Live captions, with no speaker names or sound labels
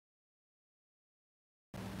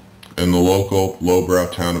In the local, lowbrow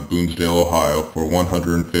town of Boonsdale, Ohio, for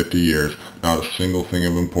 150 years, not a single thing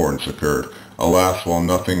of importance occurred. Alas, while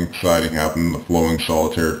nothing exciting happened in the flowing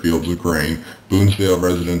solitary fields of grain, Boonsdale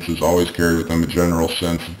residents always carried with them a general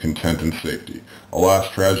sense of content and safety. Alas,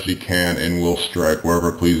 tragedy can and will strike wherever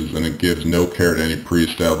it pleases, and it gives no care to any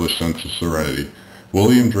pre-established sense of serenity.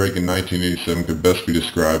 William Drake in 1987 could best be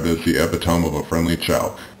described as the epitome of a friendly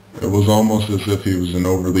child. It was almost as if he was an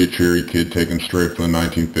overly cheery kid taken straight from the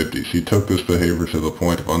 1950s. He took this behavior to the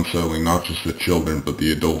point of unsettling not just the children, but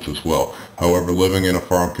the adults as well. However, living in a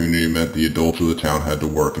farm community meant the adults of the town had to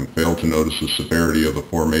work and failed to notice the severity of the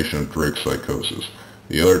formation of Drake's psychosis.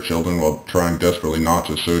 The other children, while trying desperately not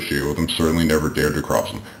to associate with him, certainly never dared to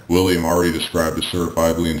cross him. William, already described as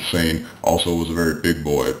certifiably insane, also was a very big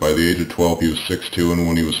boy. By the age of 12 he was 6'2", and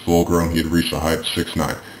when he was full grown he had reached a height of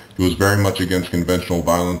 6'9". He was very much against conventional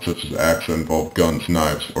violence such as acts that involved guns,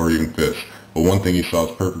 knives, or even fists, but one thing he saw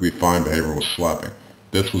as perfectly fine behavior was slapping.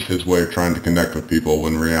 This was his way of trying to connect with people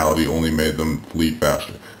when reality only made them leave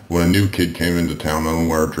faster. When a new kid came into town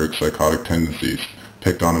unaware of Drake's psychotic tendencies,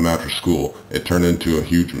 picked on him after school, it turned into a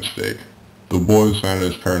huge mistake. The boy was found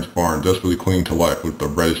in his parents' barn, desperately clinging to life with the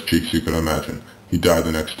reddest cheeks you could imagine. He died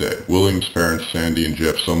the next day. William's parents, Sandy and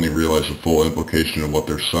Jeff, suddenly realized the full implication of what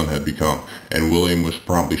their son had become, and William was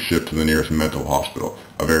promptly shipped to the nearest mental hospital.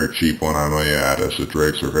 A very cheap one, I may add, as the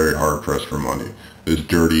Drakes were very hard-pressed for money. This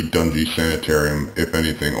dirty, dungy sanitarium, if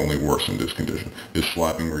anything, only worsened his condition. His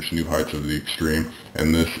slapping reached new heights of the extreme,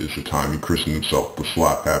 and this is the time he christened himself the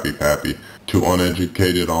Slap Happy Pappy. To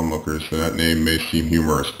uneducated onlookers, that name may seem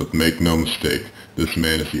humorous, but make no mistake, this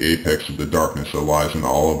man is the apex of the darkness that lies in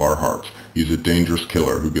all of our hearts. He's a dangerous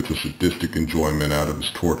killer who gets a sadistic enjoyment out of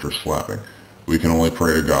his torture slapping. We can only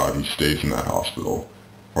pray to God he stays in that hospital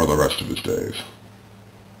for the rest of his days.